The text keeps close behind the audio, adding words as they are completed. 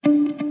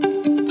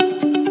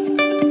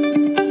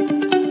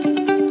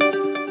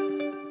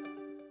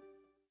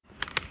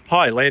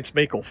Hi, Lance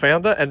Meikle,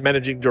 founder and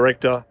managing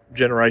director,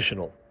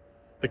 Generational,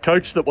 the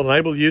coach that will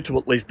enable you to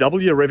at least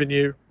double your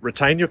revenue,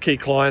 retain your key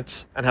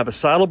clients, and have a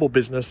saleable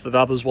business that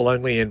others will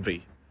only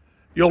envy.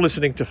 You're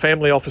listening to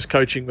Family Office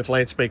Coaching with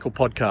Lance Meikle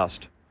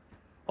podcast.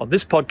 On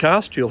this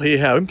podcast, you'll hear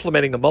how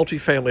implementing a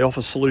multi-family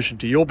office solution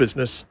to your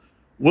business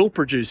will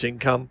produce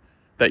income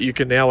that you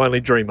can now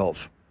only dream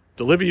of,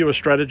 deliver you a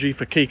strategy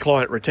for key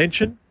client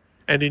retention,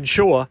 and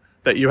ensure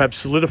that you have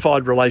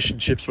solidified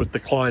relationships with the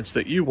clients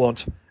that you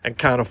want and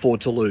can't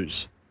afford to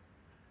lose.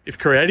 If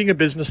creating a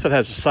business that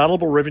has a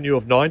saleable revenue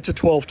of 9 to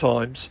 12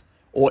 times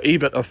or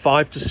EBIT of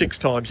 5 to 6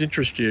 times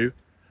interests you,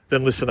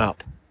 then listen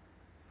up.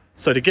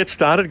 So to get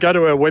started, go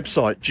to our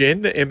website,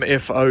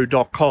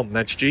 genmfo.com.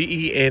 That's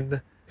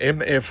genmfo.com,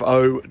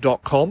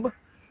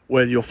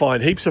 where you'll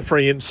find heaps of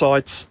free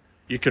insights.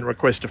 You can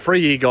request a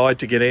free e-guide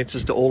to get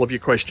answers to all of your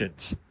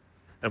questions.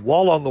 And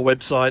while on the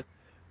website,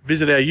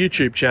 visit our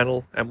YouTube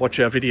channel and watch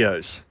our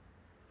videos.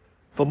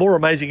 For more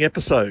amazing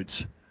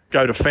episodes,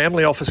 go to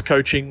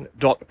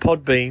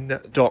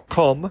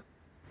familyofficecoaching.podbean.com,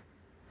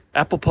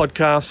 Apple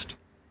Podcast,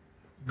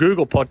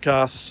 Google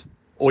Podcast,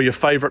 or your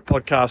favorite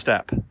podcast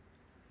app.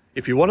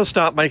 If you want to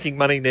start making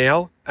money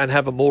now and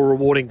have a more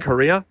rewarding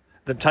career,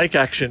 then take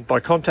action by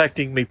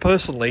contacting me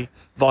personally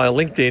via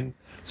LinkedIn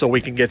so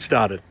we can get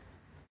started.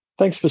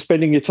 Thanks for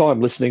spending your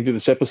time listening to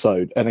this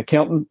episode, An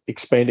Accountant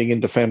Expanding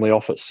into Family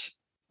Office.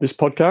 This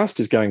podcast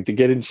is going to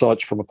get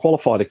insights from a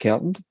qualified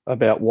accountant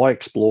about why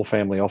explore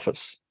family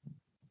office,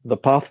 the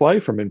pathway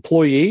from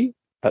employee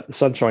at the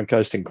Sunshine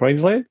Coast in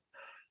Queensland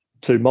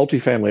to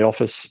multifamily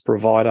office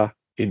provider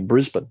in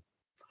Brisbane,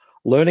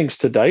 learnings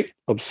to date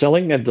of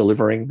selling and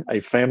delivering a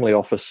family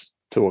office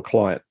to a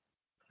client.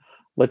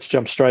 Let's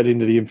jump straight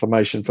into the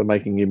information for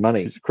making you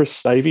money.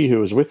 Chris Davey,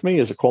 who is with me,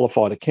 is a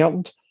qualified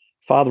accountant,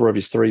 father of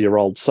his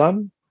 3-year-old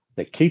son,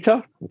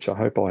 Nikita, which I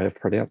hope I have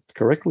pronounced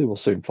correctly. We'll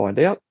soon find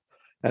out.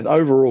 An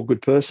overall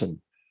good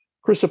person.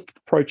 Chris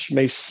approached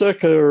me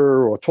circa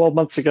 12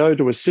 months ago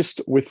to assist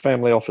with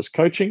family office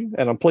coaching,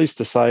 and I'm pleased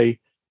to say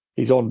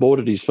he's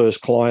onboarded his first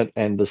client,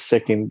 and the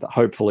second,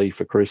 hopefully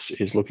for Chris,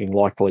 is looking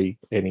likely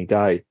any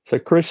day. So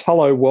Chris,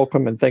 hello,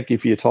 welcome, and thank you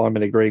for your time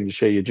and agreeing to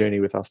share your journey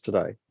with us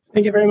today.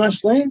 Thank you very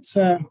much, Lance.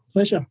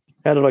 Pleasure.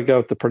 How did I go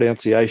with the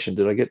pronunciation?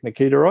 Did I get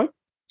Nikita right?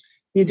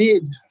 You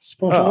did.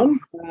 Spot on.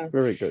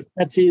 Very good.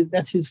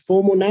 That's his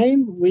formal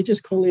name. We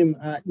just call him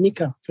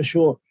Nika for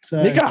short.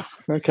 So, Nika.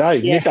 Okay,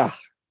 yeah. Nika.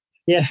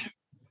 Yeah.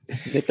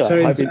 Nika.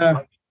 So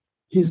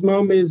his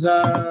mum is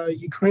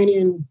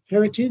Ukrainian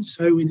heritage,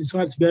 so we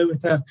decided to go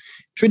with a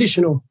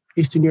traditional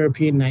Eastern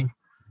European name.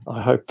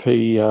 I hope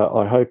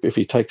if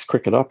he takes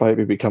cricket up, I hope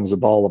he becomes a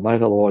bowler,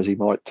 mate. Otherwise, he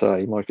might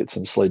get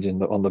some sledge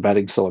on the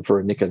batting side for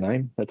a Nika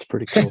name. That's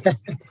pretty cool.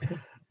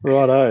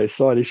 Righto,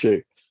 side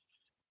issue.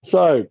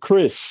 So,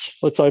 Chris,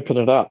 let's open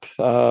it up.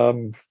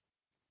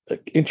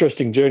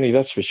 Interesting journey,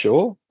 that's for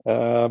sure.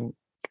 How,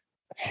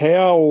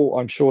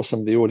 I'm sure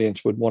some of the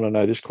audience would want to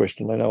know this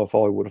question. They know if I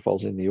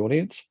was in the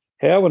audience.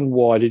 How and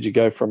why did you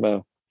go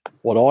from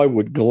what I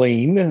would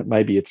glean,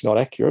 maybe it's not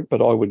accurate, but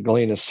I would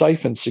glean a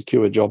safe and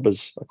secure job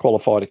as a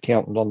qualified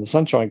accountant on the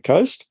Sunshine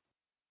Coast,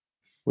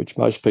 which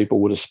most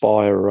people would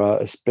aspire,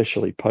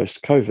 especially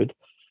post-COVID,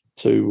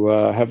 to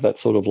have that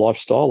sort of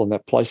lifestyle and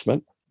that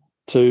placement,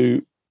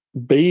 to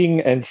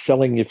being and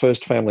selling your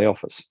first family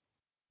office?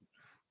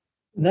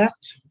 That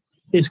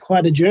is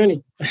quite a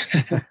journey.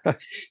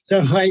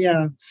 So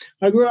I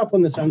grew up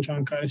on the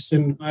Sunshine Coast,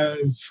 and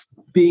I've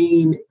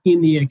been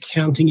in the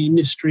accounting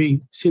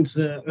industry since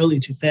the early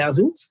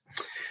 2000s.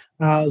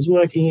 I was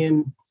working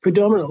in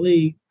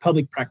predominantly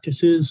public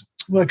practices,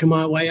 working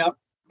my way up,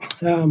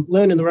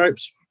 learning the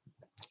ropes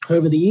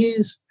over the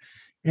years,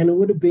 and it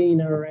would have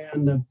been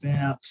around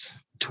about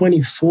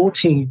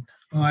 2014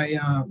 I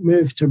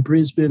moved to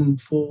Brisbane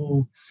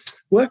for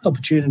work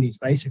opportunities,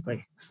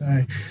 basically.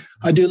 So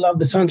I do love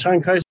the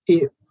Sunshine Coast.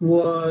 It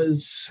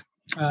was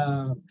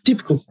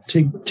difficult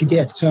to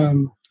get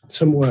some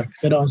work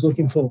that I was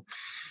looking for.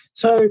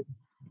 So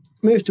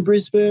moved to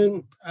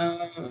Brisbane,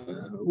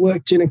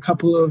 worked in a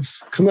couple of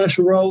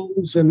commercial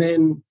roles, and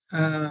then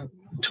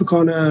took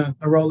on a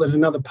role at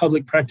another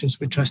public practice,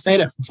 which I stayed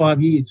at for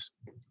 5 years.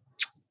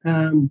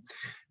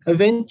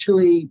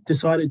 Eventually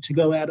decided to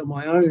go out on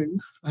my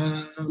own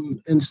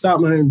and start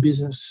my own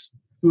business,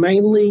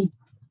 mainly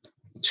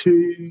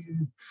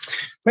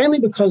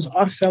because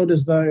I felt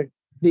as though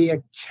the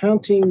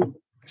accounting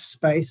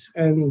space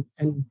and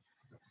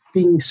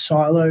being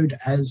siloed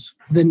as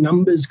the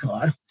numbers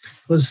guy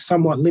was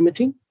somewhat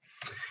limiting.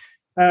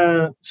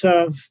 So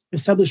I've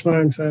established my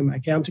own firm,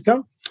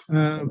 Accountica,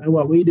 and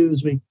what we do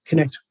is we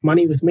connect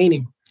money with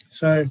meaning.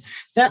 So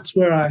that's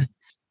where I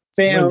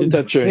found. When did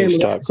that journey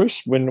start,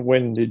 Chris?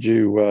 When did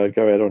you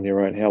go out on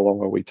your own? How long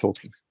are we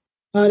talking?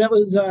 That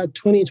was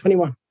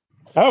 2021.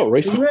 Oh,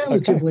 recently. So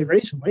relatively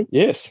recently.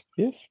 Yes.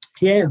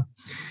 Yeah.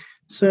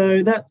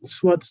 So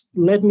that's what's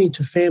led me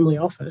to family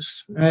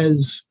office,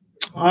 as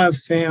I've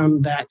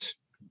found that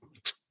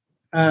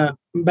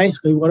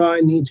basically what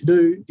I need to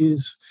do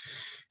is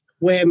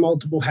wear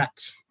multiple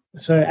hats.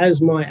 So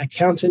as my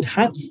accountant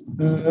hat,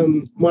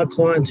 my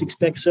clients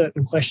expect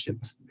certain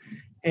questions.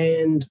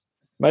 And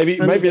maybe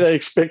they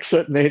expect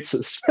certain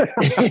answers.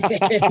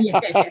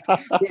 yeah,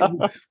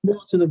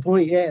 more to the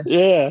point, yes.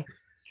 Yeah.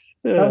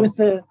 But with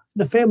the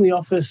family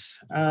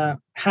office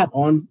hat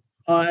on,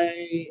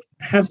 I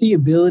have the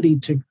ability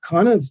to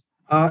kind of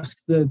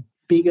ask the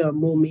bigger,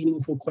 more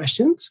meaningful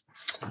questions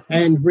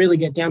and really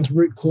get down to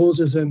root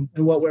causes and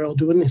what we're all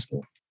doing this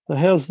for. So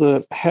how's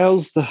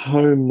the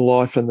home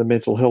life and the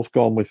mental health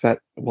gone with that?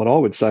 What I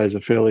would say is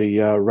a fairly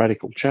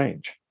radical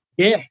change.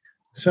 Yeah.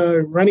 So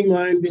running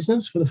my own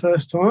business for the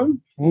first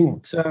time,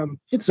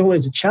 it's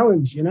always a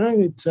challenge, you know.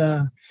 It's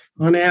I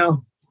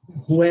now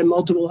wear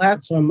multiple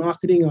hats. I'm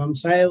marketing, I'm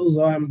sales,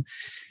 I'm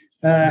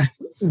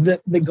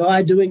the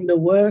guy doing the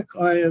work,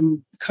 I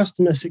am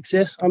customer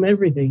success, I'm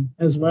everything,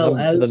 as well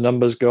as the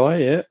numbers guy,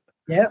 yeah.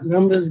 Yeah,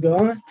 numbers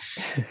guy,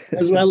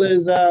 as well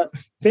as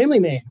family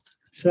man.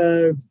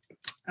 So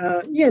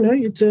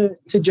it's a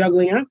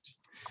juggling act.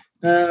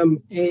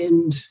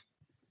 And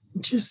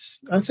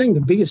just, I think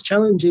the biggest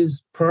challenge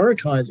is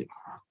prioritizing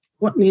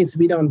what needs to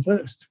be done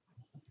first.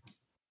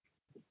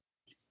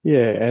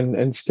 Yeah,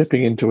 and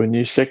stepping into a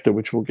new sector,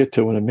 which we'll get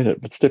to in a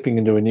minute, but stepping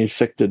into a new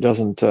sector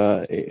doesn't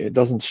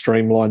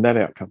streamline that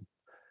outcome.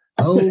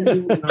 Oh,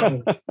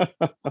 no.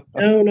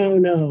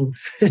 No.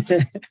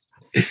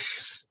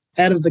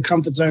 Out of the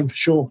comfort zone for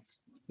sure.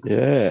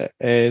 Yeah,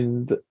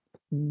 and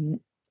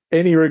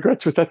any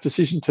regrets with that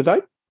decision to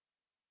date?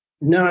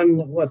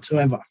 None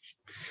whatsoever.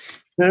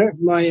 No,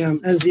 my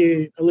as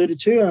you alluded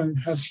to, I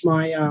have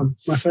my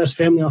first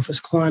family office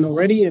client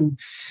already, and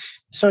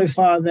so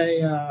far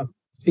they are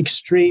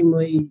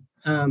extremely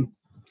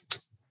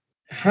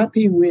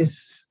happy with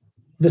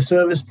the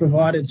service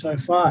provided so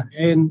far.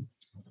 And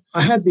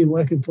I had been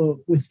working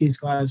with these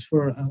guys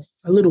for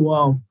a little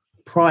while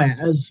prior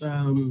as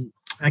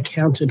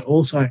accountant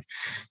also.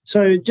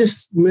 So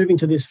just moving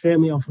to this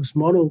family office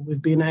model,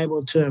 we've been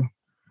able to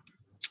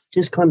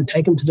just kind of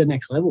take them to the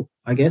next level,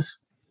 I guess.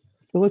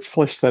 Well, let's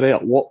flesh that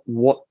out.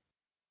 What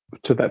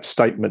to that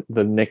statement,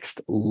 the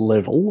next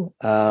level,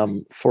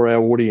 for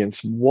our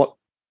audience, how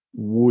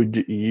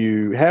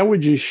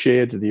would you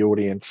share to the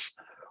audience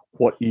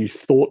what you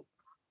thought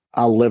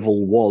a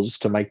level was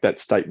to make that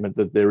statement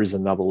that there is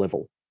another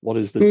level? What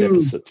is the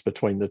deficits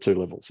between the two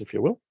levels, if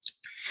you will?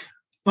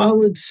 I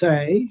would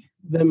say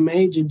the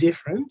major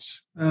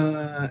difference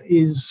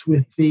is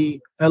with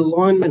the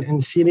alignment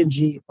and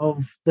synergy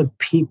of the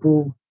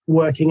people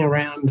working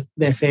around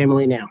their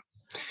family now.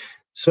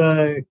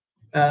 So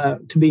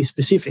to be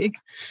specific,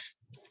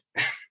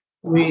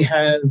 we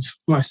have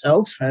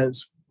myself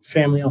as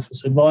family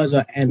office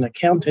advisor and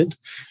accountant,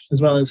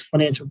 as well as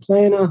financial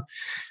planner,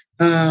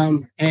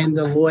 and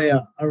the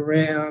lawyer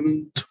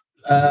around.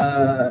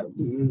 The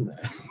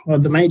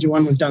major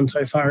one we've done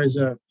so far is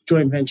a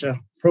joint venture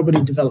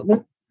property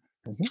development.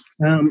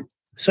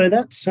 So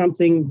that's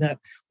something that,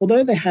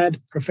 although they had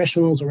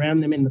professionals around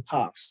them in the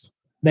past,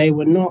 they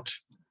were not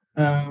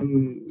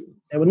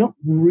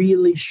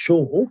really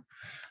sure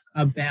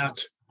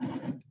about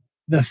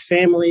the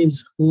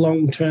family's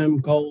long-term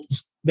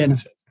goals,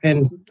 benefit,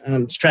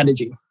 and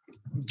strategy.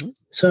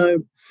 So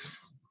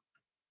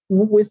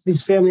with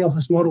this family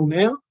office model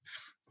now,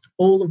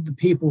 all of the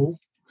people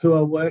who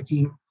are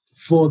working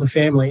for the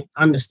family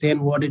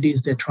understand what it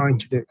is they're trying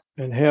to do.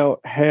 And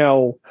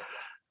how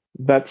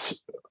that's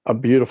a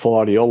beautiful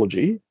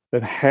ideology,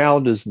 but how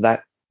does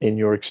that, in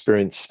your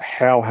experience,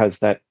 how has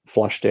that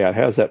flushed out?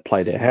 How's that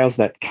played out? How's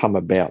that come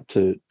about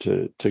to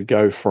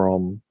go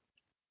from,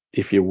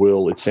 if you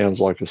will, it sounds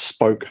like a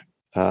spoke,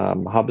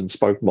 hub and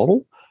spoke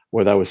model,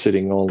 where they were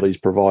sitting on, these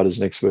providers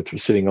and experts were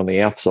sitting on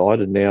the outside,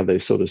 and now they're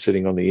sort of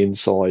sitting on the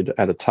inside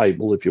at a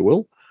table, if you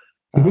will.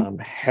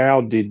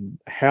 How did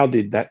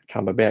that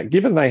come about?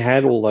 Given they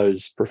had all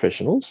those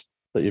professionals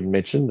that you've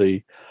mentioned,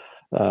 the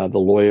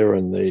lawyer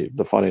and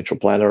the financial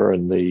planner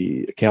and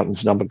the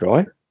accountant's number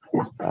guy,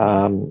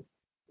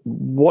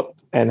 what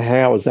and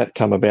how has that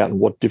come about, and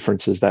what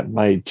difference has that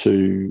made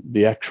to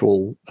the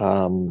actual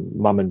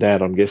mum and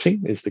dad? I'm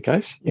guessing is the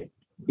case.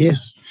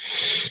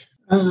 Yes,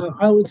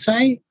 I would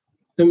say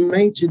the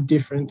major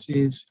difference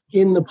is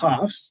in the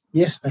past.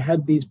 Yes, they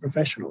had these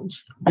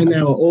professionals, and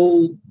they were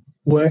all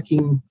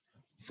working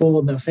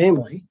for the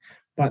family,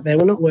 but they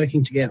were not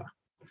working together.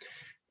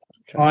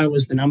 Okay. I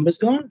was the numbers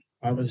guy.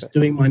 I was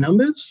doing my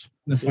numbers.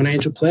 The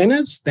financial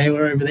planners, they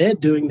were over there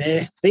doing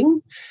their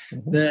thing.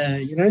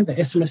 The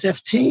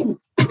SMSF team,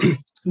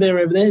 they're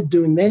over there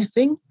doing their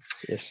thing.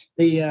 Yes.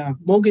 The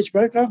mortgage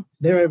broker,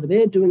 they're over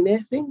there doing their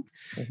thing.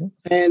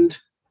 And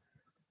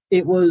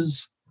it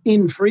was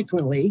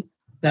infrequently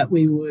that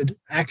we would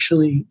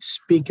actually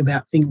speak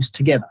about things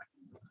together.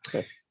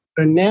 Okay.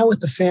 So now with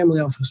the family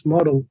office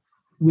model,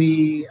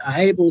 we are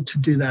able to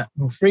do that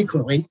more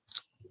frequently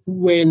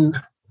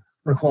when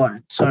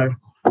required. So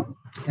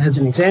as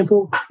an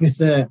example, with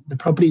the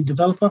property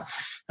development,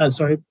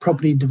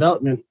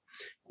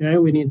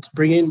 we need to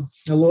bring in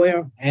a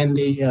lawyer and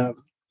the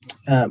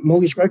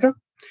mortgage broker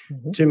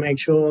to make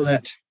sure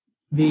that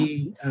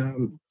the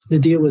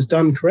deal was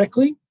done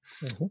correctly.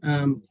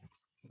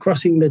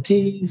 crossing the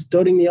T's,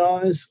 dotting the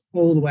I's,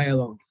 all the way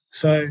along.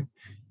 So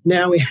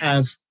now we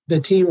have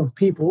the team of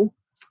people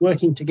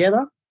working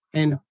together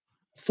and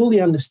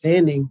fully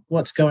understanding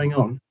what's going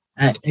on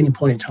at any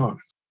point in time.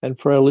 And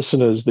for our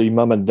listeners, the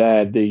mum and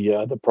dad,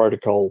 the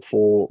protocol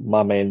for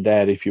mum and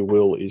dad, if you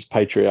will, is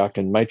patriarch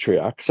and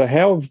matriarch. So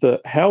how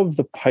have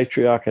the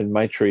patriarch and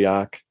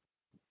matriarch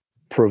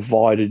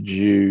provided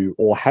you,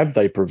 or have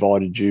they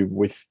provided you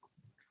with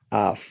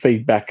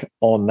feedback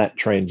on that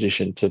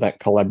transition to that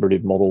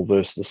collaborative model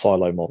versus the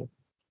silo model?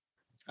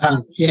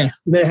 Yeah,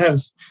 they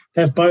have.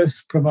 They've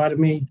both provided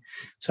me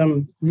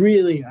some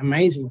really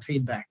amazing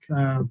feedback.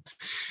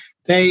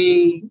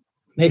 They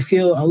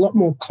feel a lot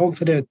more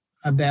confident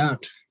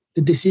about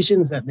the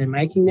decisions that they're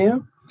making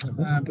now,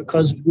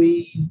 because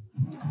we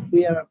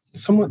are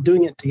somewhat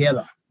doing it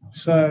together.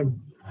 So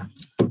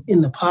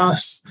in the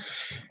past,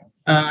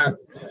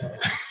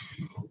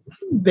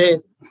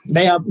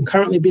 they are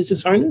currently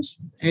business owners,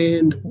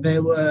 and they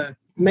were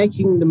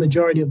making the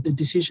majority of the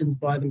decisions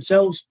by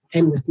themselves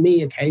and with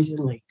me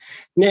occasionally.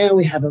 Now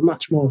we have a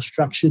much more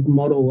structured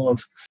model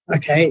of,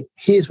 okay,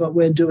 here's what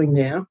we're doing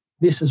now.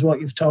 This is what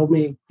you've told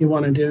me you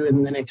want to do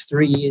in the next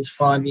 3 years,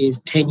 5 years,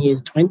 10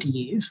 years, 20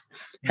 years.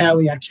 How are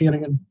we actually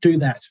going to do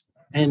that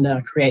and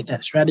create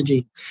that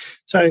strategy?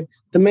 So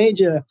the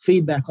major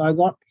feedback I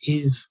got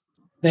is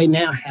they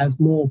now have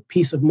more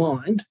peace of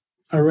mind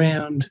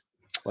around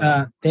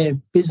their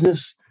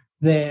business,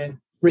 their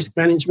risk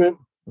management,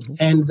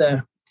 and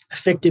the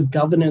effective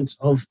governance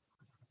of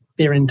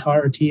their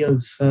entirety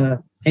of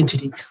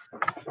entities.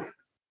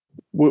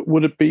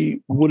 Would it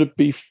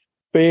be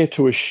fair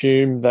to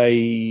assume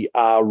they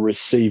are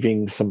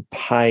receiving some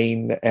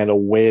pain and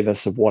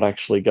awareness of what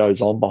actually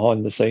goes on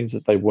behind the scenes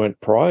that they weren't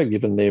prior,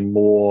 given they're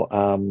more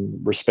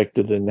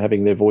respected and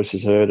having their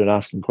voices heard and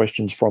asking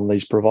questions from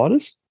these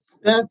providers?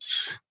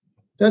 That's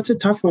a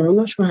tough one. I'm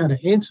not sure how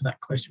to answer that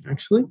question,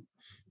 actually.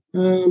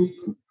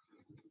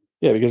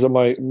 Yeah, because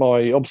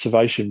my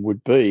observation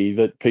would be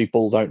that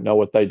people don't know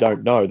what they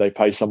don't know. They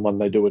pay someone,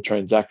 they do a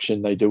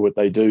transaction, they do what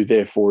they do.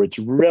 Therefore, it's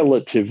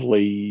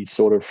relatively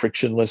sort of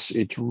frictionless.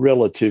 It's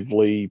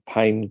relatively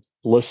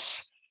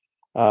painless.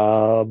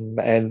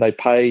 And they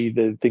pay,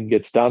 the thing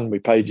gets done. We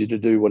paid you to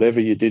do whatever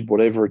you did,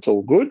 whatever, it's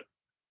all good.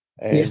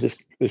 And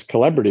Yes. this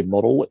collaborative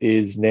model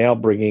is now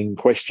bringing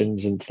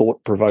questions and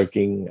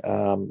thought-provoking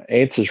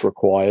answers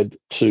required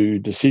to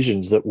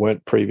decisions that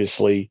weren't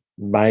previously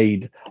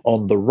made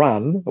on the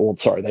run, or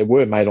sorry, they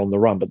were made on the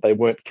run, but they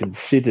weren't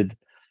considered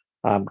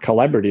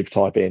collaborative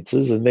type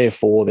answers, and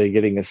therefore they're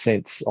getting a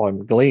sense,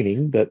 I'm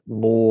gleaning, that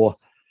more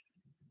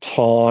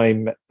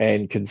time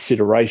and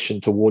consideration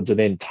towards an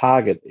end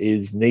target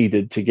is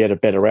needed to get a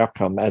better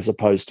outcome as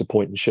opposed to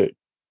point and shoot.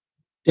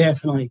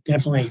 Definitely.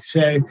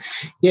 So,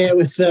 yeah,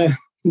 with the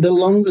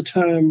longer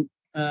term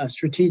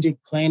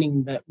strategic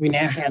planning that we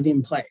now have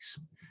in place.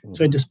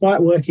 So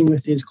despite working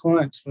with these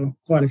clients for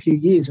quite a few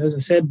years, as I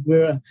said,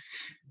 we're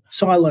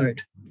siloed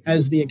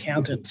as the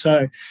accountant.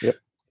 So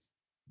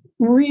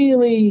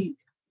really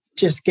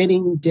just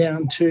getting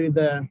down to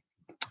the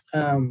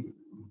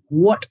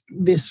what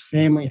this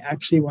family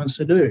actually wants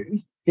to do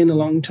in the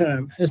long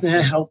term has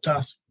now helped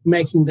us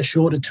making the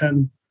shorter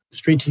term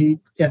strategic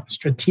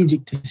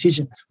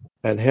decisions.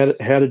 And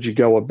how did you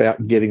go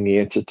about getting the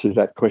answer to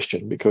that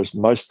question? Because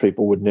most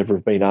people would never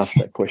have been asked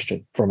that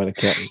question from an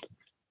accountant.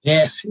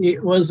 Yes,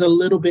 it was a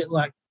little bit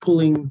like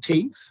pulling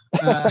teeth.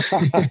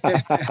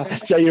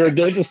 So you're a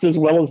dentist as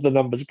well as the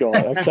numbers guy.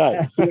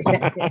 Okay.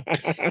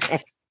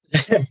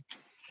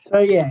 So,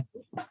 yeah,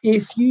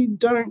 if you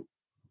don't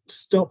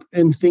stop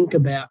and think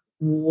about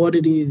what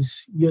it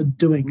is you're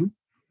doing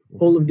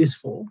all of this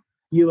for,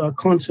 you are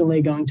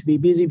constantly going to be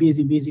busy,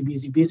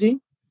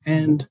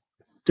 and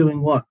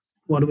doing what?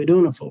 What are we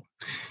doing it for?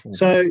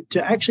 So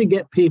to actually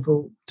get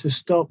people to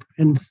stop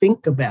and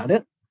think about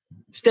it,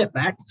 step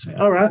back, say,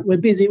 all right, we're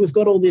busy. We've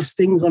got all these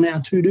things on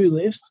our to-do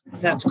list.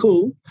 That's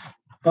cool.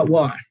 But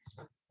why?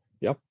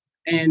 Yep.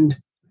 And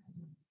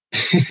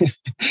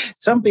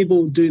some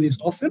people do this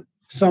often.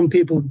 Some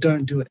people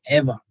don't do it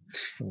ever.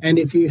 And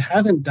if you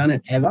haven't done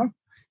it ever,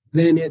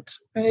 then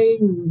it's a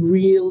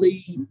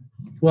really,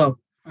 well,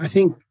 I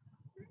think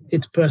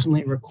it's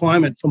personally a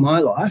requirement for my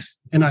life.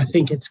 And I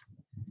think it's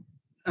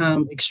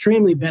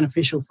extremely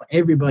beneficial for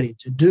everybody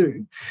to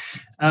do.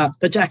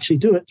 But to actually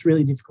do it's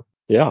really difficult.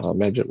 Yeah, I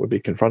imagine it would be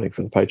confronting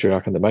for the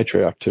patriarch and the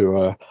matriarch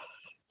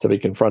to be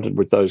confronted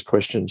with those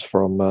questions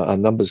from a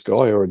numbers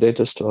guy or a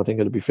dentist. I think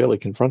it'd be fairly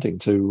confronting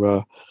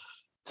to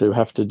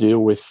have to deal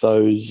with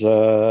those,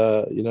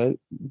 to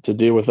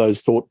deal with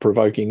those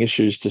thought-provoking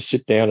issues. To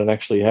sit down and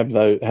actually have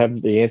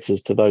the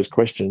answers to those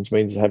questions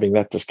means having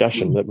that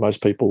discussion that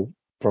most people,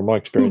 from my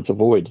experience,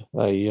 avoid.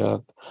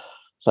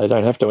 They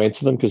don't have to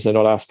answer them because they're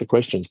not asked the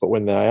questions. But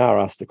when they are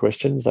asked the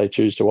questions, they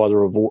choose to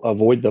either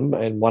avoid them,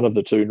 and one of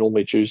the two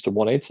normally choose to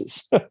want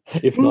answers,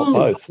 if not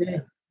both.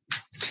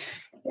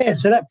 Yeah,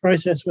 so that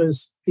process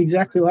was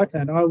exactly like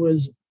that. I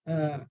was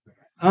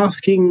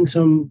asking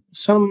some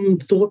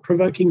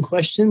thought-provoking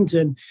questions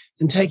and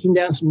taking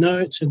down some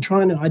notes and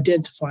trying to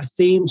identify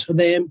themes for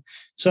them.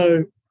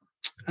 So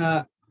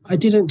I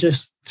didn't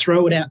just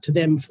throw it out to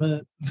them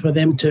for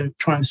them to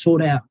try and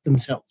sort out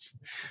themselves.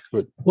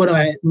 Good. What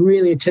I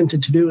really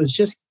attempted to do is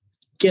just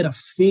get a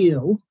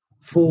feel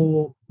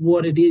for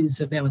what it is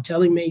that they were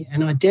telling me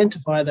and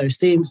identify those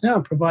themes. Now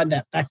I provide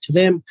that back to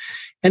them,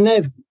 and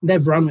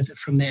they've run with it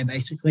from there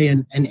basically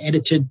and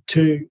edited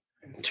to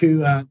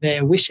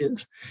their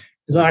wishes,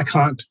 because I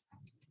can't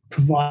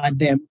provide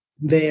them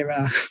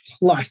their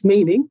life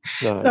meaning,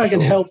 but I can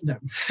help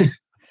them.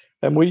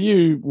 And were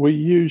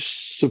you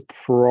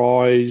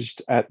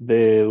surprised at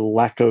their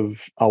lack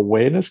of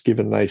awareness,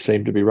 given they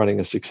seem to be running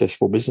a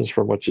successful business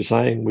from what you're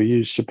saying? Were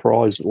you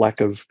surprised at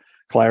lack of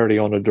clarity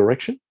on a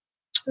direction?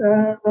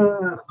 I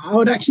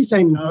would actually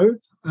say no,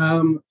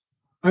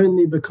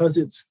 only because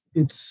it's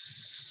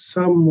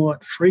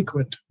somewhat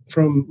frequent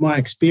from my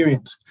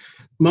experience.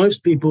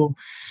 Most people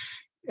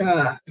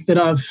that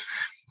I've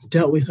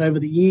dealt with over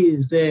the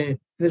years, they're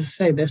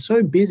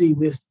so busy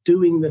with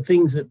doing the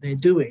things that they're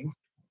doing,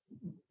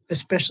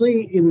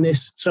 especially in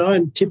this. So I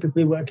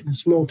typically work in a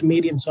small to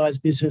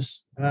medium-sized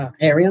business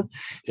area.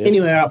 Yes.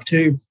 Anywhere up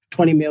to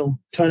 20 mil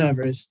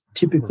turnover is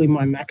typically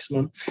my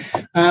maximum.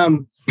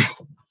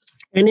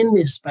 And in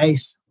this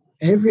space,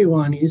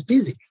 everyone is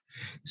busy.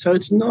 So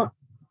it's not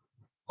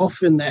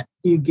often that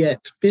you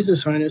get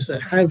business owners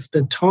that have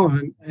the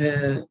time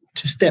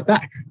to step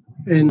back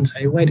and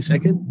say, wait a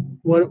second,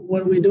 what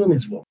are we doing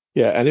this for?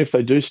 Yeah, and if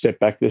they do step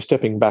back, they're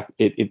stepping back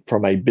it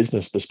from a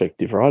business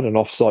perspective, right? An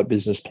off-site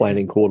business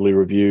planning, quarterly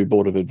review,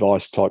 board of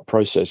advice type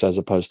process, as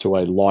opposed to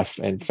a life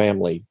and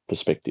family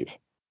perspective.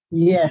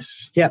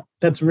 Yes, yeah,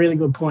 that's a really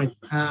good point.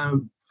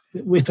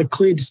 With a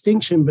clear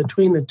distinction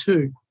between the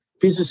two.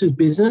 Business is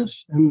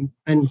business,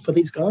 and for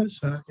these guys,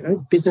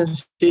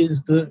 business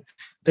is the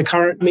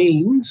current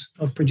means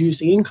of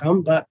producing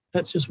income, but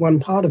that's just one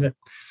part of it.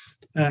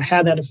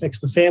 How that affects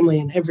the family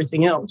and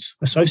everything else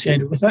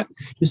associated with that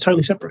is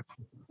totally separate.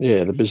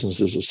 Yeah, the business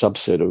is a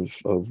subset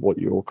of what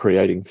you're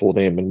creating for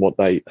them and what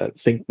they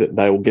think that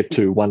they will get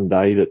to one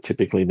day that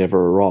typically never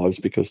arrives,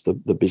 because the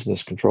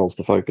business controls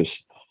the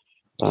focus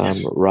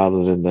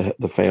rather than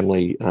the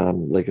family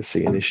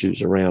legacy and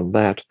issues around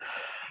that.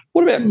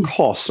 What about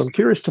costs? I'm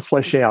curious to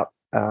flesh out,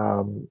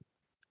 and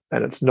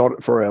it's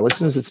not, for our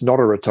listeners, it's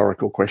not a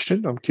rhetorical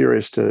question. I'm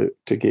curious to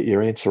get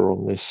your answer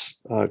on this,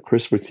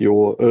 Chris. With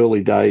your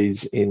early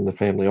days in the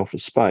family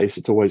office space,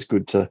 it's always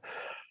good to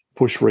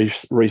push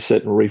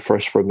reset and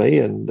refresh for me,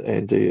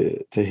 and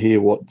to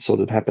hear what's sort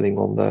of happening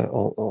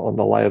on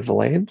the lay of the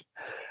land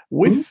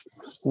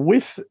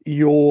with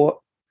your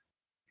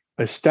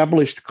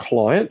established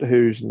client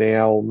who's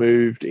now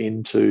moved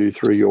into,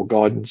 through your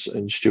guidance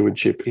and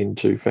stewardship,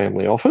 into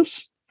family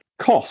office.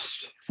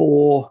 Cost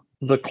for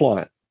the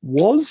client.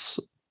 Was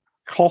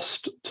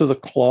cost to the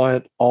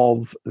client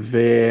of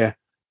their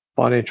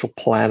financial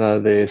planner,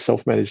 their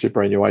self-managed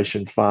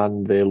superannuation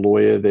fund, their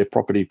lawyer, their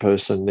property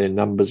person, their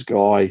numbers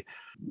guy,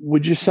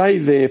 would you say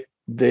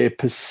their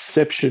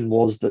perception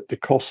was that the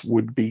cost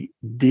would be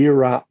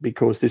dearer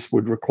because this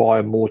would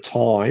require more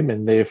time,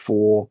 and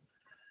therefore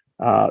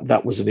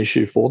that was an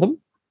issue for them?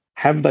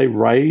 Have they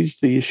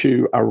raised the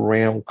issue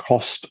around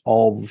cost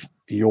of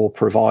your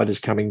providers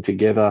coming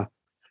together?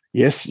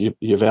 Yes,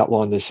 you've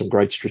outlined there's some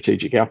great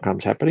strategic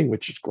outcomes happening,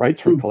 which is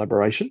great through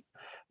collaboration.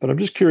 But I'm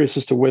just curious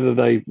as to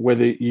whether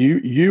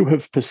you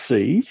have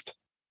perceived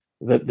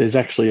that there's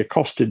actually a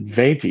cost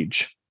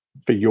advantage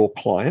for your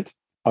client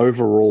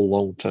overall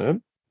long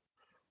term,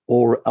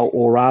 or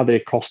are there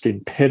cost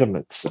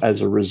impediments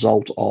as a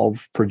result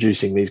of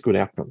producing these good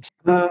outcomes?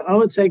 I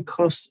would say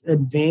cost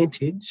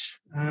advantage,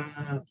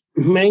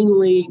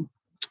 mainly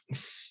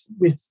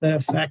with the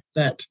fact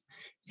that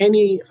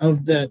any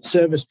of the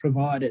service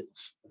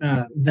providers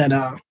that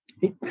are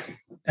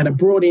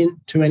brought in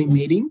to any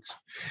meetings,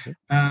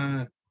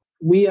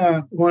 we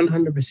are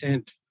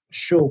 100%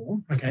 sure,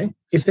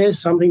 if there's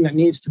something that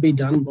needs to be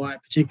done by a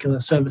particular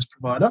service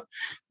provider,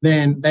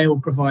 then they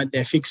will provide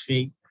their fixed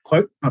fee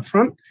quote up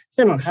front. If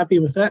they're not happy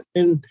with that,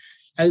 then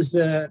as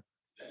the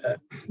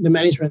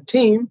management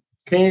team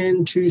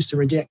can choose to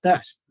reject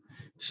that.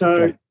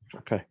 So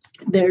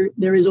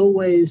there is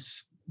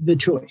always the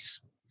choice.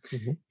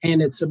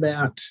 And it's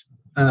about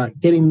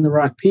getting the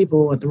right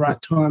people at the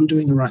right time,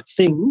 doing the right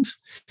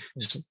things.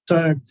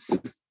 So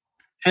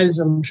as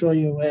I'm sure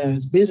you're aware,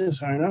 as a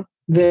business owner,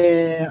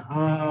 there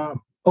are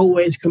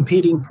always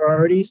competing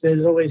priorities.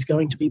 There's always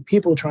going to be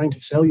people trying to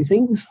sell you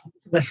things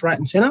left, right,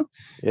 and center.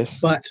 Yes.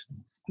 But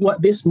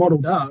what this model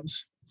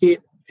does,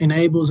 it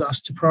enables us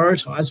to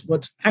prioritize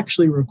what's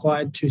actually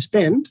required to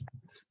spend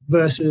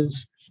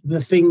versus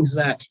the things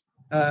that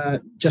are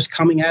just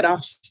coming at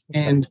us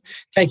and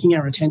taking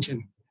our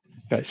attention.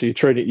 Okay, so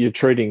you're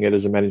treating it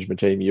as a management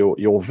team. You're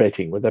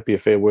vetting. Would that be a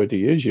fair word to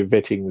use? You're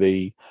vetting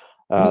the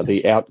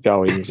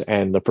outgoings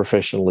and the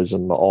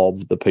professionalism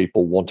of the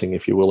people wanting,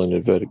 if you will, in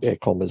inverted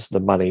commas, the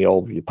money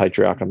of your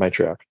patriarch and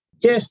matriarch.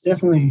 Yes,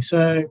 definitely.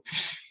 So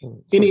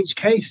in each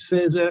case,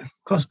 there's a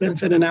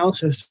cost-benefit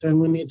analysis,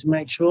 and we need to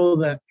make sure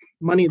that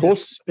money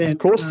that's spent... Of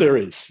course there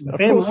is. Of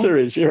course there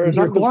is. You're a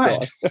numbers guy.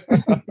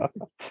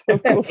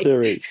 Of course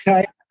there is.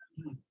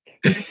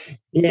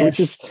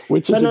 Yes.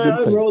 which is But a no, good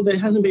thing. overall, there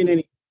hasn't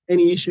been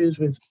any issues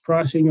with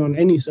pricing on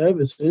any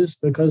services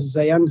because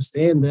they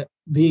understand that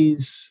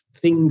these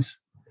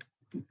things,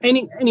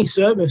 any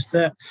service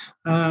that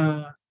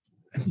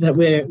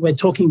we're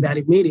talking about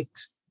in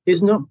meetings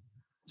is not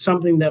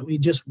something that we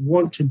just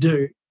want to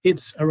do.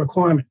 It's a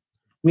requirement.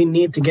 We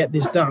need to get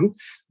this done,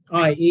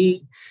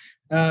 i.e.,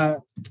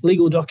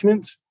 legal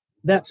documents.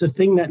 That's a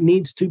thing that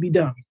needs to be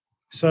done.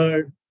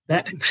 So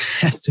that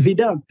has to be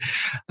done.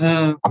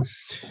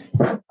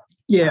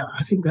 Yeah,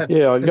 I think that.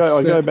 Yeah, I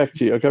go back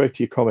to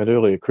your comment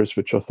earlier, Chris,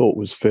 which I thought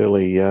was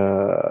fairly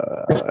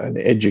an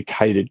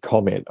educated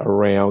comment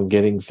around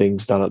getting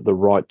things done at the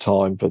right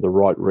time for the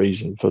right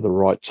reason for the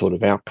right sort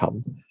of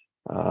outcome.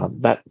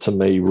 That to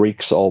me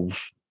reeks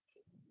of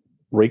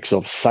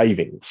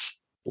savings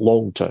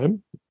long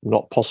term,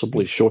 not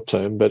possibly short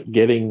term, but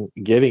getting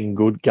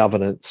good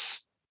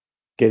governance,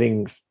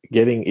 getting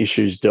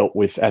issues dealt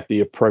with at the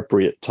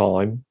appropriate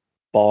time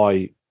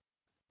by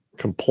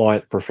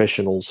compliant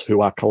professionals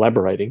who are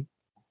collaborating,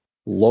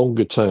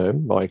 longer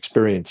term, my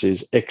experience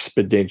is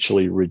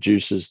exponentially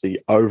reduces the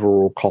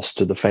overall cost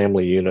to the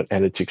family unit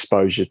and its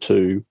exposure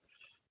to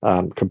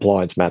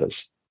compliance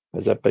matters.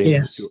 Has that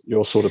been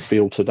your sort of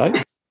feel today?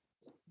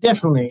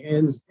 Definitely.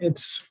 And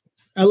it's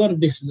a lot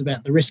of this is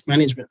about the risk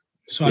management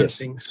side of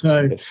things.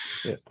 So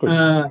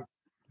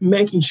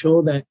making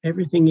sure that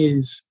everything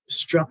is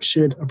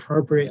structured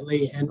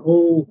appropriately and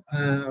all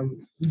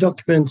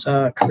documents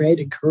are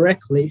created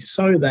correctly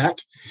so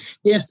that,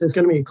 yes, there's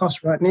going to be a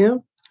cost right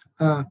now.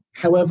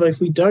 However, if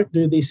we don't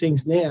do these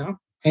things now,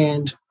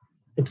 and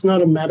it's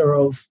not a matter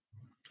of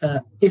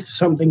if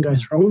something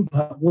goes wrong,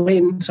 but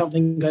when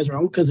something goes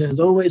wrong, because there's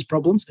always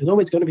problems, there's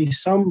always going to be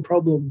some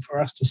problem for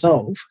us to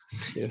solve.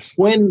 Yes.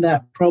 When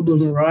that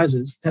problem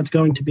arises, that's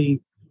going to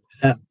be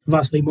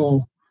vastly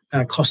more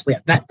costly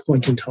at that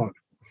point in time.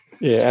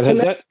 Yeah, and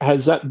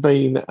has that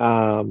been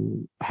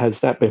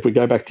if we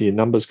go back to your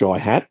numbers guy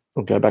hat,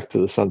 or go back to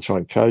the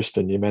Sunshine Coast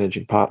and your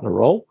managing partner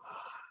role,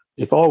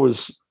 if I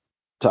was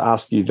to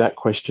ask you that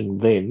question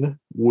then,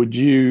 would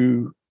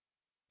you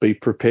be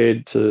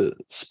prepared to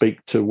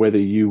speak to whether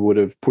you would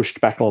have pushed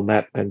back on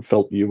that and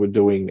felt you were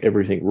doing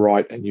everything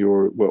right and you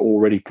were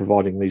already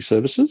providing these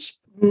services?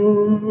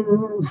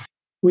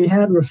 We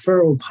had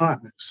referral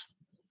partners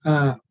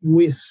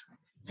with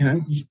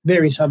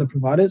various other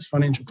providers,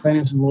 financial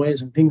planners and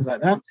lawyers and things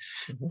like that,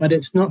 but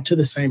it's not to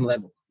the same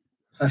level.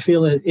 I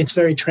feel that it's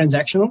very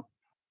transactional.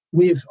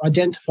 We've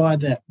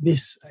identified that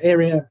this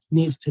area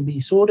needs to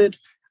be sorted.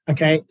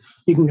 Okay,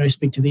 you can go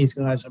speak to these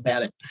guys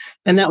about it.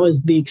 And that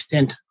was the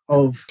extent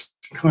of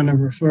kind of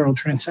referral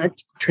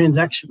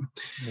transaction.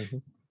 Mm-hmm.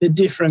 The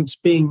difference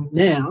being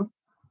now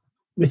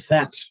with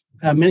that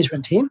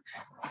management team,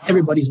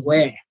 everybody's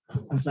aware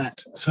of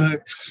that. So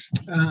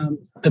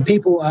the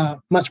people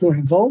are much more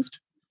involved.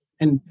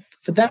 And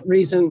for that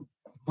reason,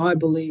 I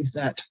believe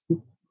that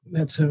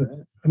that's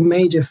a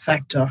major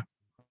factor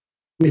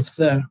with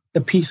the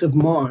peace of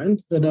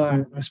mind that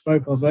I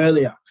spoke of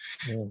earlier,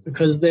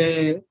 because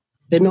they're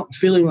not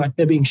feeling like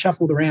they're being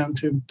shuffled around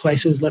to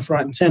places left,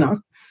 right, and centre.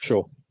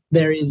 Sure.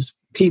 There is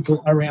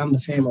people around the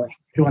family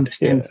who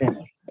understand the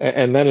family.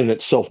 And that in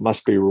itself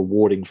must be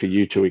rewarding for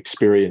you to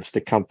experience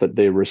the comfort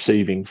they're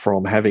receiving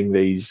from having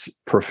these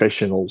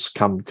professionals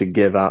come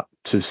together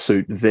to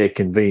suit their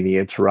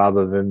convenience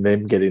rather than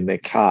them get in their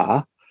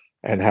car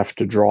and have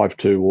to drive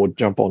to or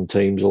jump on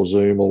Teams or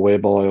Zoom or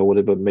Whereby or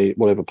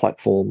whatever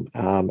platform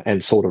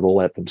and sort it all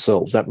out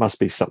themselves. That must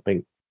be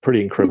something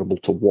pretty incredible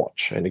to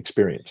watch and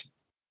experience.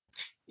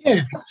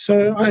 Yeah,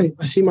 so I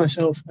see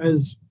myself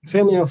as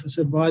family office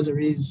advisor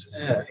is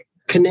a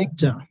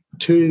connector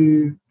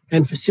to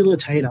and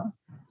facilitator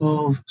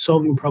of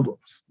solving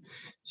problems.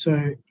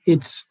 So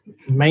it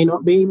may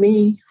not be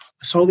me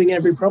solving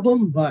every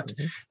problem, but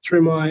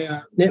through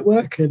my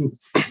network and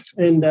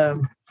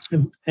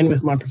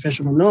with my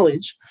professional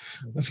knowledge,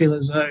 I feel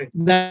as though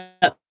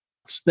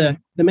that's the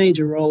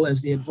major role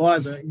as the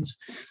advisor is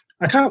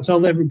I can't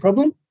solve every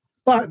problem,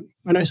 but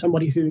I know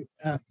somebody who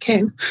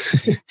can,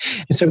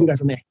 and so we can go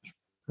from there.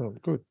 Oh,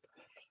 good.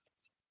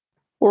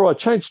 All right,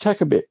 change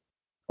tack a bit.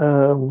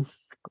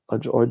 I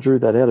drew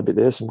that out a bit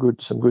there. Some good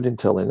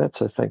intel in that.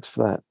 So thanks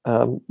for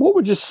that. What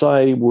would you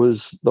say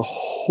was the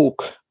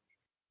hook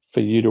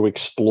for you to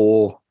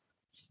explore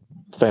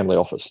family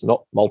office,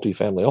 not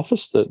multi-family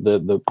office,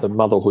 the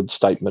motherhood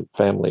statement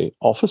family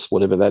office,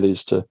 whatever that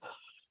is to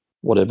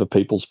whatever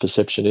people's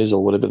perception is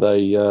or whatever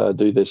they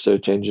do their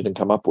search engine and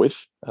come up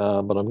with. But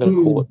I'm going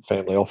to call it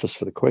family office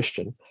for the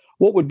question.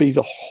 What would be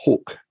the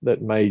hook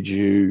that made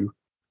you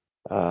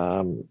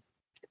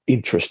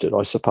interested,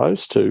 I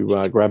suppose, to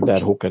grab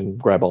that hook and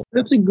grab on?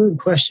 That's a good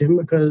question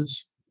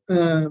because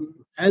we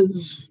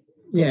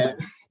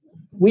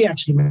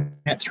actually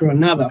met through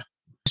another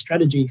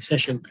strategy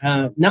session,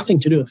 nothing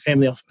to do with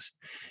family office.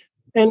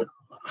 And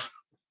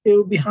it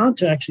would be hard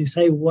to actually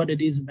say what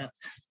it is about,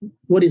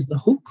 what is the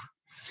hook.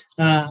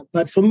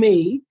 But for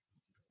me,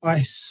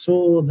 I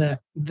saw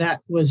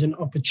that was an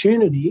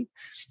opportunity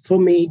for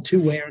me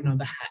to wear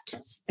another hat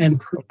and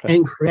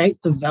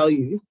create the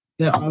value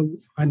that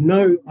I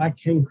know I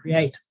can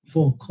create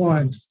for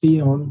clients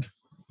beyond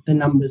the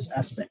numbers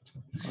aspect.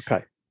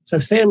 Okay. So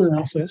family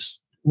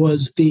office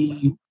was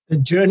the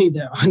journey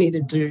that I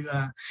needed to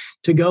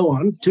go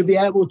on to be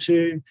able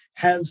to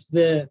have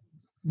the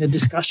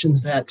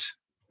discussions that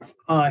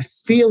I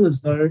feel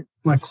as though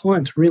my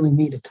clients really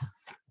needed.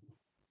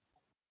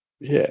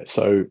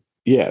 So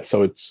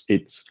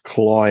it's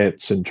client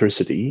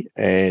centricity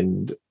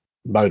and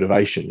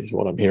motivation is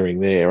what I'm hearing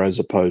there, as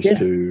opposed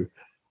to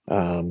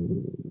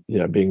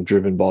being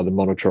driven by the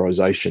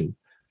monetarization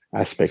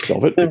aspect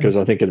of it. Because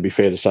I think it'd be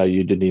fair to say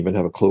you didn't even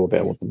have a clue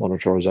about what the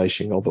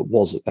monetarization of it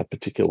was at that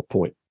particular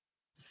point.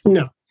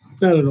 No,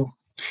 not at all.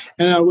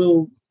 And I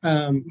will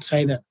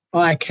say that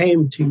I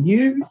came to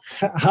you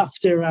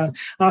after our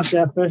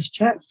first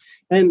chat,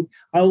 and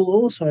I will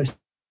also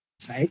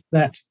say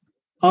that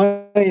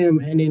I am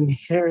an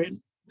inherent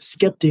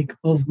skeptic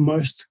of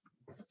most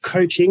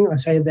coaching. I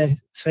say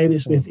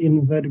this with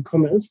inverted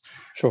commas.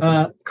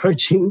 Sure.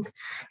 Coaching,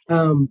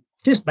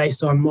 just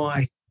based on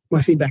my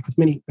feedback with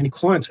many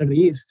clients over the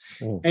years,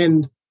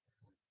 and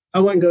I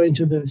won't go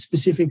into the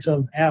specifics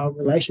of our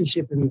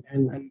relationship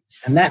and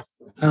that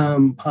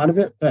part of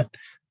it, but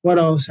what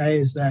I'll say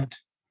is that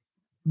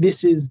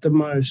this is the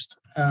most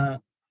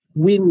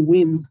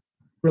win-win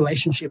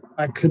relationship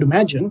I could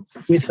imagine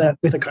with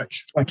a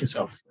coach like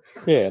yourself.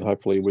 Yeah, and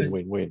hopefully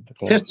win-win-win.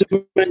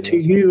 Testament to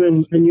you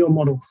and your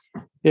model.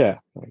 Yeah,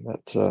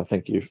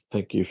 thank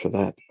you for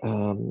that.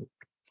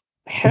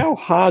 How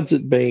hard's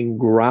it been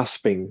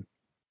grasping?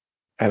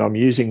 And I'm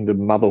using the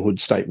motherhood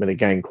statement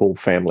again, called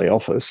family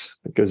office,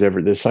 because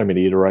there's so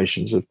many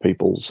iterations of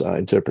people's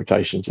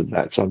interpretations of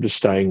that. So I'm just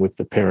staying with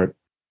the parent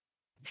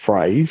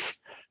phrase,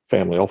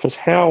 family office.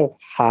 How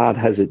hard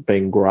has it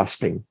been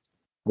grasping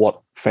what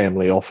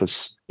family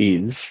office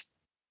is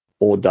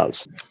or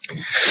does?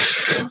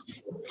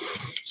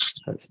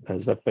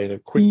 Has that been a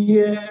quick,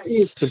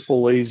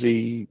 simple,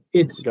 easy?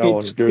 It's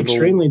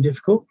extremely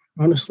difficult,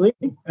 honestly.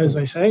 As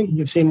I say,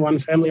 you've seen one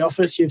family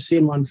office, you've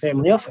seen one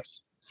family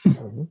office.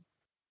 Mm-hmm.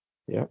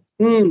 Yeah.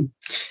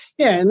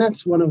 Yeah, and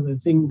that's one of the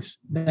things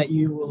that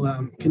you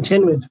will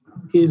contend with,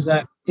 is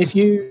that if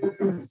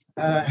you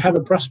have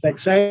a prospect,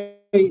 say,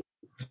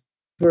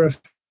 for a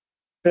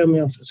family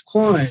office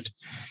client,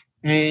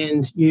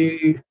 and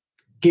you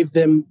give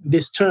them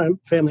this term,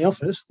 family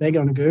office, they're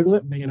going to Google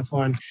it, they're going to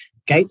find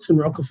Gates and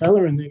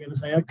Rockefeller, and they're going to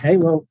say, okay,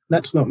 well,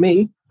 that's not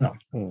me. No,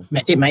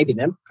 it may be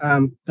them,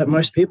 but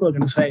most people are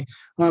going to say,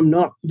 I'm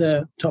not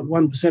the top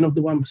 1% of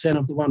the 1%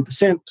 of the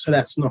 1%, so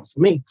that's not for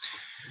me.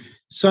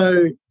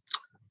 So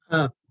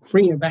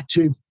bringing it back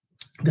to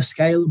the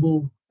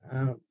scalable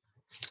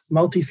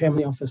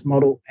multifamily office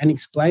model and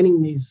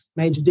explaining these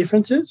major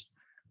differences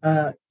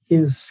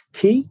is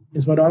key,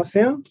 is what I've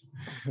found.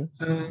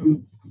 Mm-hmm.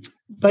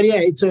 But yeah,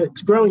 it's a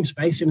growing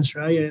space in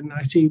Australia, and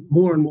I see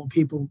more and more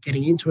people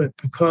getting into it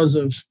because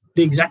of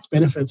the exact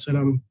benefits that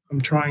I'm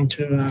trying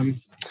to.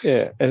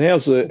 And how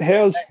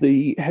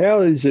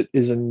is it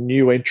as a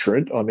new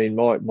entrant? I mean,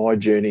 my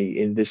journey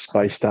in this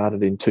space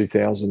started in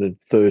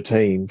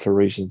 2013 for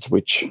reasons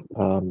which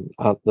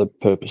aren't the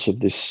purpose of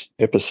this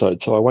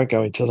episode, so I won't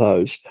go into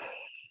those.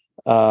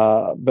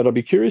 But I'd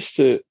be curious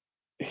to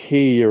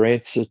hear your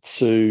answer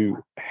to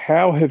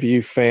how have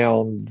you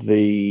found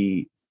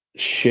the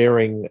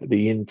sharing,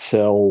 the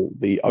intel,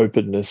 the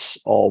openness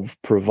of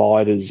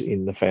providers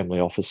in the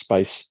family office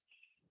space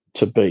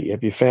to be?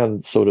 Have you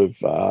found sort of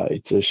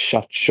it's a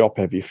shut shop?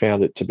 Have you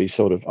found it to be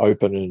sort of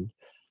open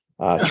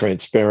and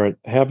transparent?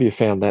 How have you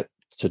found that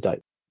to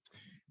date?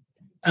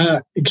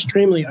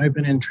 Extremely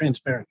open and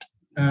transparent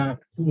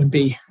would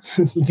be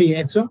the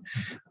answer.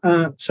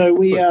 So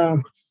we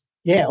are,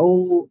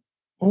 all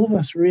of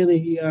us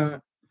really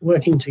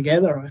working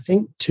together, I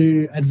think,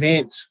 to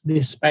advance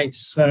this space.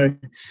 So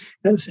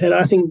as I said,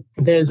 I think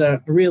there's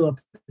a real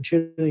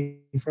opportunity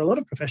for a lot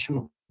of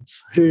professionals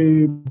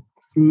who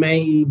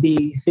may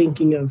be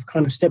thinking of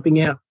kind of stepping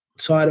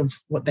outside of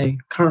what they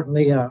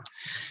currently are,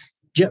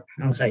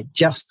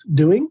 just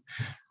doing.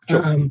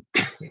 Sure.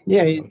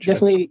 It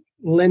definitely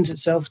lends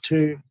itself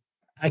to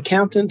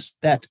accountants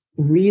that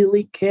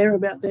really care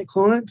about their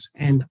clients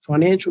and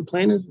financial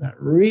planners that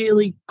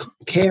really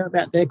care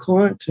about their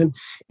clients, and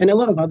a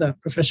lot of other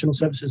professional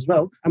services as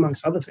well,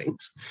 amongst other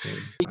things.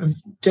 I've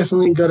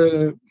definitely got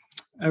a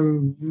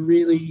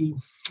really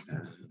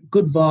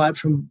good vibe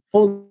from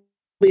all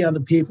the other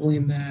people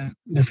in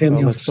the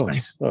family office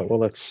space. Oh, well,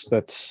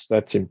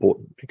 that's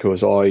important,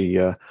 because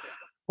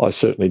I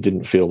certainly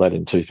didn't feel that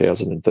in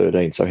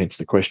 2013. So hence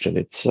the question.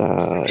 It's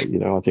I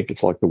think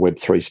it's like the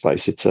Web3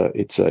 space.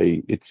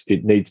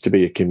 It needs to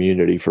be a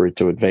community for it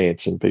to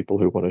advance, and people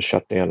who want to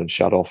shut down and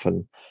shut off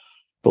and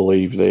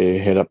believe their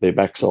head up their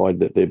backside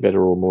that they're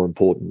better or more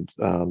important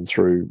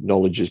through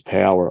knowledge is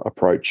power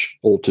approach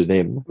all to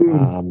them.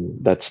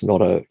 That's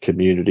not a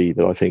community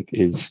that I think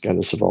is going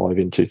to survive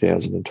in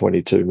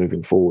 2022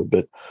 moving forward,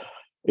 but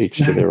each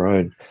to their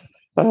own.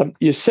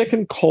 Your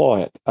second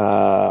client,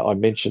 I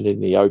mentioned in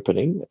the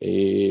opening,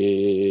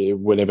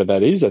 whenever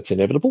that is, that's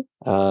inevitable.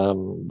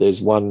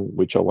 There's one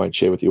which I won't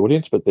share with the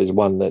audience, but there's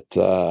one that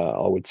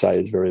I would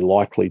say is very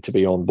likely to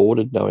be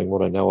onboarded, knowing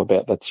what I know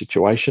about that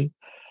situation.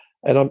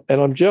 And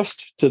I'm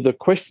just to the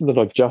question that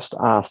I've just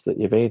asked that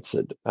you've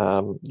answered.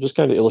 I'm just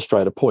going to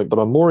illustrate a point, but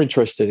I'm more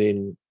interested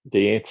in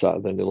the answer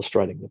than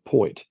illustrating the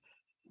point.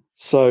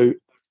 So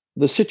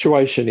the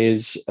situation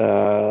is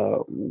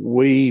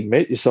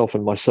yourself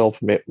and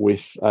myself met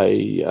with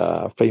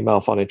a female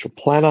financial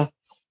planner.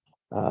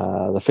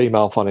 The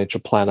female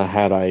financial planner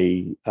had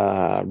a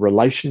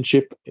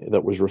relationship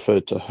that was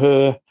referred to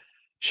her.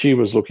 She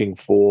was looking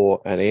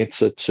for an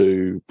answer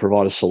to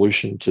provide a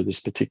solution to this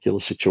particular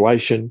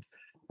situation.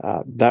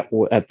 At that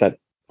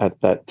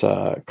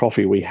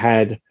coffee we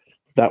had,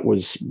 that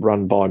was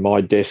run by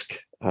my desk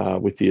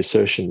with the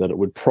assertion that it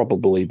would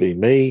probably be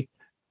me.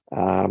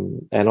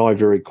 And I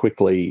very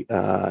quickly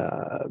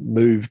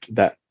moved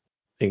that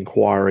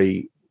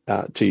inquiry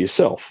to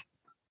yourself.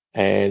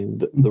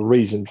 And the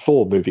reason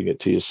for moving it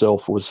to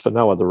yourself was for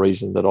no other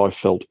reason that I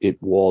felt it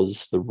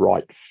was the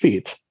right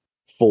fit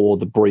for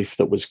the brief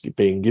that was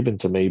being given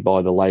to me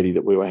by the lady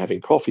that we were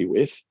having coffee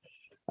with.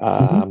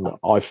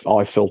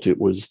 I felt it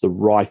was the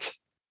right,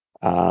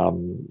 a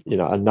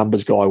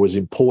numbers guy was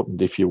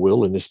important, if you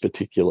will, in this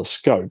particular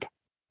scope.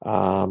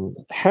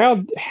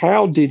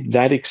 How did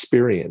that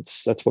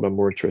experience, that's what I'm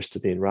more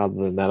interested in rather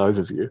than that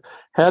overview,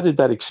 how did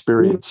that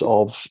experience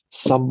of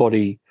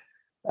somebody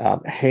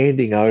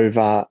handing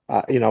over,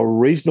 a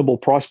reasonable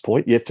price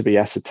point, yet to be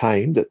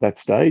ascertained at that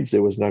stage,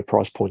 there was no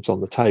price points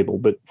on the table,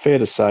 but fair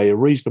to say a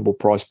reasonable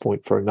price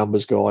point for a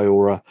numbers guy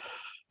or a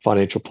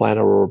financial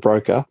planner or a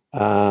broker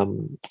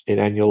in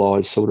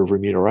annualized sort of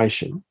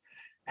remuneration.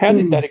 How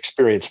did that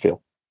experience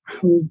feel? I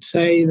would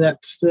say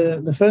that's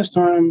the first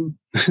time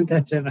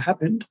that's ever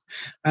happened.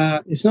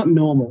 It's not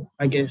normal,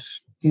 I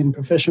guess, in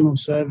professional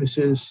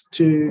services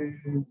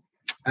to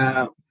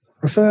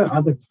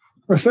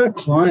refer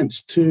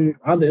clients to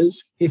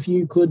others if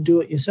you could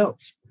do it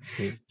yourself.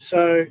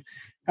 So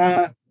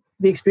the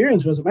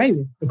experience was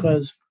amazing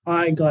because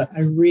I got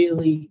a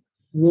really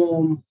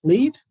warm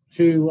lead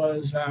who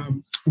was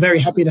very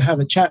happy to have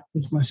a chat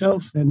with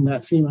myself and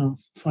that female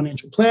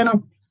financial planner.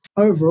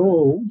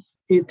 Overall,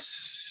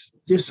 it's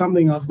just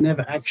something I've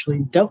never actually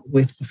dealt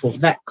with before,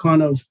 that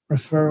kind of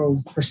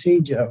referral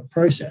procedure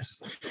process.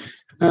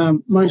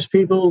 Most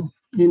people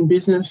in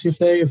business, if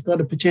they've got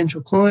a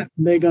potential client,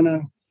 they're going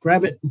to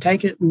grab it and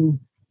take it and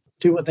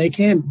do what they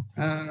can.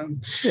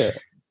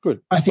 Good.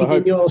 I think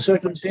in your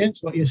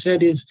circumstance, what you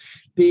said is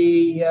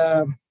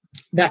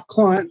that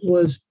client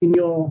was, in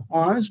your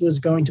eyes, was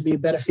going to be a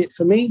better fit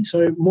for me.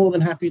 So more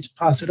than happy to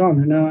pass it on,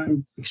 and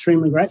I'm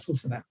extremely grateful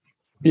for that.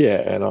 Yeah,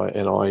 and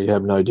I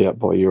have no doubt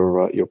by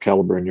your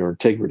caliber and your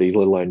integrity,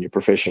 let alone your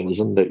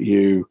professionalism, that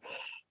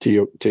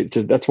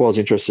that's why I was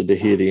interested to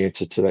hear the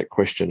answer to that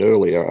question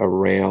earlier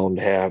around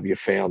how have you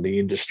found the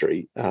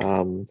industry.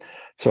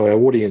 So our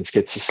audience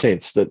gets a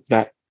sense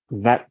that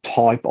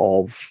type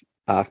of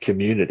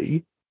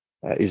community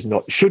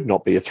should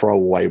not be a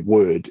throwaway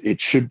word.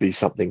 It should be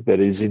something that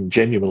is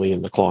genuinely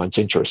in the client's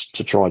interest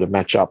to try to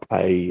match up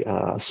a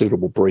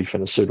suitable brief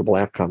and a suitable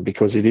outcome,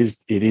 because it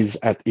is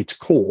at its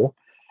core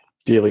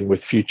dealing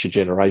with future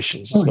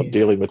generations. It's not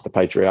dealing with the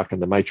patriarch and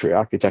the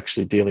matriarch. It's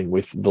actually dealing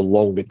with the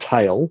longer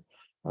tail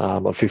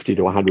of 50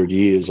 to 100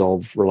 years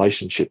of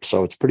relationships.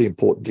 So it's pretty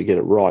important to get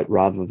it right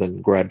rather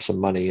than grab some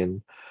money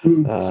and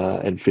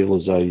feel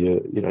as though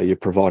you're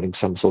providing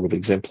some sort of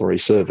exemplary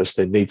service.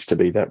 There needs to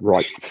be that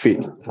right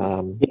fit.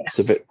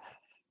 Yes.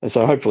 And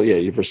so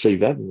hopefully, you've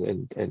received that,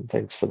 and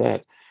thanks for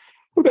that.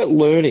 What about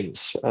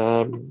learnings?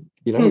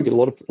 We get a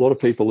lot of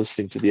people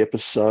listening to the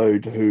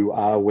episode who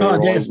are where I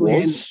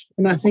was.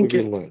 And I think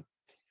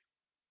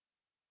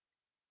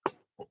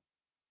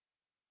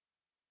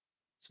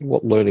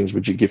what learnings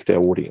would you gift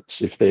our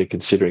audience if they're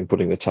considering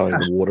putting the toe in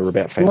the water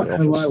about family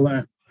office? What have I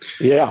learned?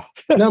 Yeah.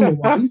 Number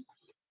one,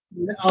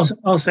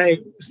 I'll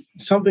say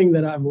something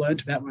that I've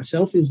learned about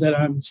myself is that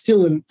I'm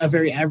still a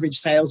very average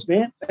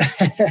salesman.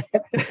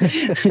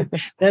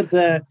 That's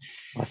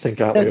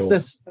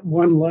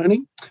one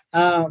learning,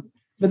 but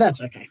that's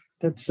okay.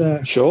 That's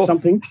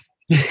something.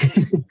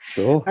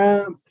 Sure.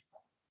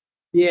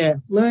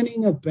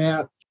 Learning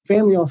about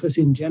family office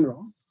in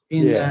general.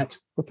 That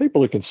for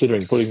people who are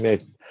considering putting their,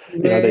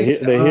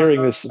 they're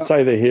hearing this.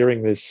 Say they're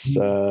hearing this.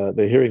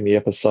 They're hearing the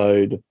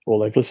episode,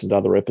 or they've listened to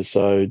other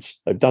episodes.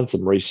 They've done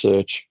some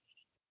research,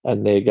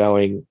 and they're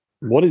going,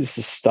 what is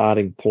the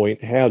starting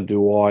point? How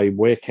do I,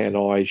 where can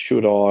I,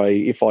 should I,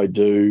 if I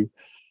do,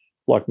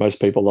 like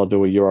most people, I'll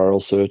do a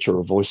URL search or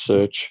a voice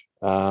search.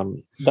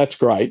 That's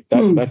great.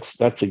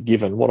 That's a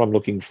given. What I'm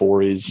looking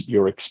for is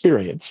your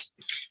experience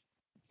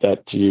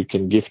that you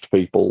can gift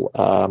people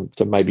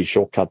to maybe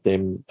shortcut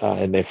them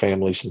and their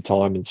family some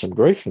time and some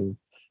grief and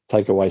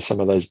take away some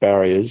of those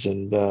barriers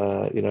and,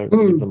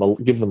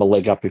 give them a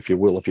leg up, if you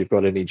will, if you've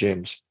got any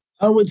gems.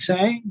 I would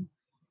say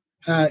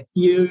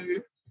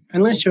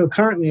unless you're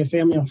currently a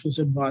family office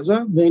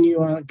advisor, then you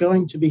are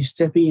going to be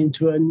stepping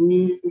into a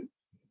new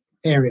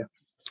area.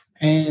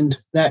 And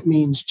that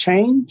means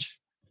change,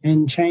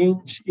 and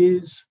change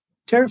is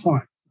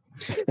terrifying.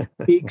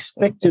 Be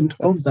expectant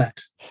of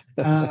that.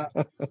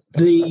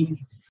 The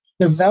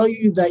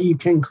value that you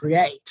can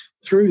create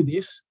through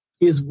this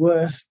is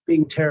worth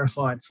being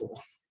terrified for.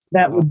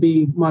 That would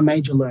be my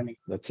major learning.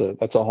 That's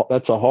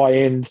a high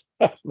end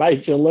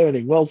major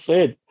learning. Well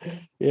said.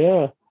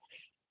 Yeah.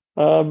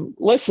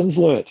 Lessons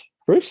learnt,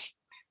 Chris.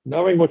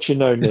 Knowing what you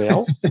know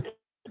now,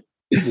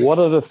 what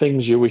are the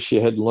things you wish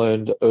you had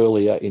learned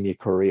earlier in your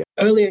career?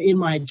 Earlier in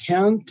my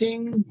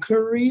accounting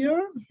career?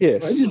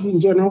 Yes. Just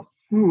in general?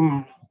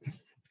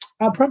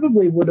 I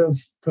probably would have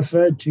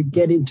preferred to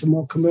get into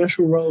more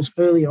commercial roles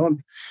early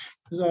on,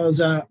 because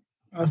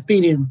I've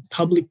been in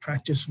public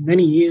practice for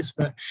many years,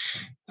 but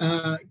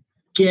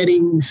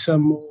getting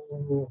some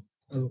more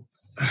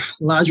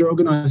larger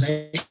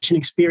organisation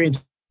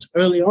experience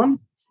early on,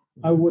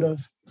 I would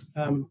have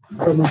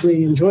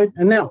probably enjoyed.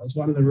 And that was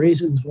one of the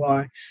reasons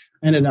why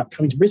I ended up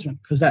coming to Brisbane,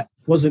 because that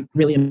wasn't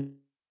really an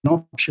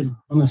option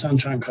on the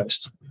Sunshine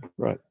Coast.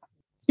 Right.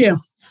 Yeah.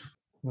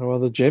 No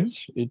other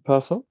gems you'd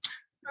pass on?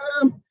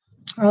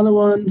 Other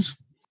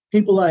ones,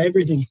 people are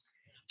everything.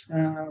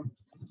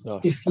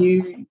 Nice.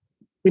 We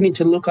need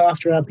to look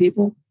after our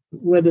people,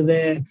 whether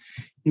they're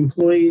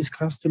employees,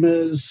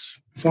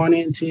 customers,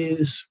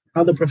 financiers,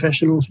 other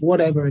professionals,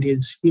 whatever it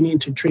is, you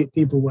need to treat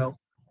people well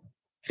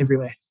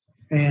everywhere.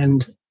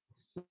 And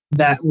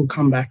that will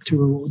come back to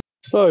reward.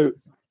 So,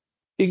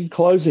 in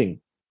closing,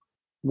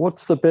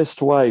 what's the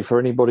best way for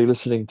anybody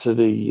listening to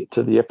the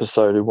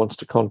episode who wants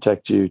to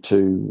contact you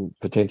to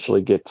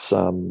potentially get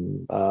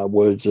some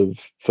words of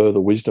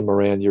further wisdom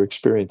around your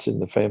experience in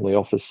the family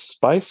office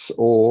space,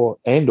 or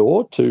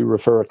to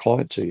refer a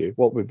client to you?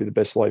 What would be the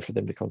best way for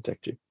them to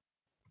contact you?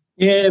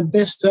 Yeah,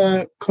 best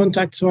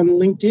contacts on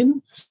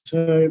LinkedIn.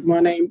 So my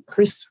name,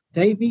 Chris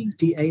Davey,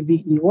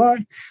 Davey,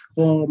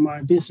 or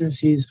my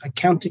business is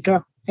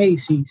Accountica,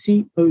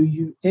 Accountica.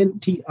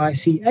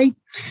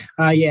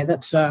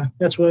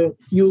 That's where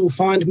you'll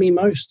find me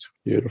most.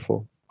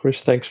 Beautiful.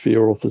 Chris, thanks for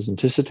your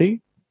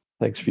authenticity.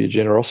 Thanks for your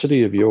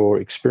generosity of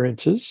your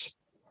experiences.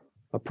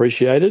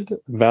 Appreciated,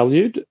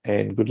 valued,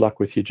 and good luck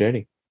with your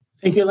journey.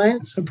 Thank you,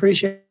 Lance.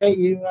 Appreciate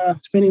you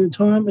spending the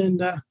time,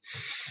 and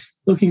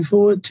looking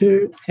forward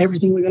to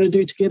everything we're going to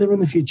do together in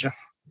the future.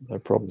 No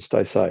problem.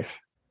 Stay safe.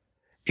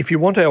 If you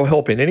want our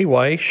help in any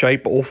way,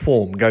 shape or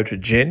form, go to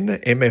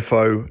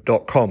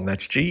genmfo.com.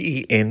 That's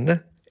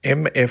genmfo.com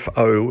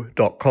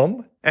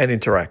and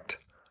interact.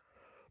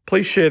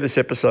 Please share this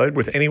episode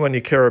with anyone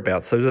you care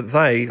about so that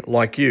they,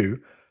 like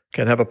you,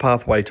 can have a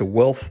pathway to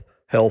wealth,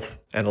 health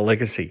and a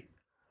legacy.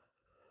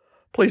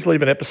 Please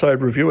leave an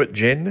episode review at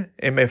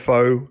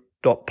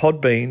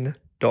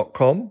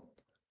genmfo.podbean.com,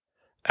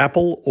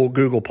 Apple or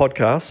Google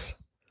Podcasts,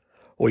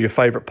 or your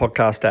favourite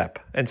podcast app,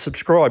 and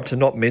subscribe to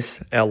not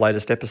miss our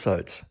latest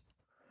episodes.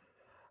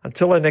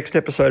 Until our next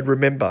episode,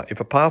 remember, if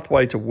a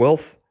pathway to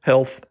wealth,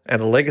 health,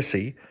 and a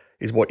legacy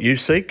is what you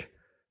seek,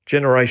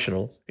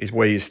 Generational is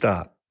where you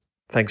start.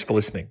 Thanks for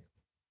listening.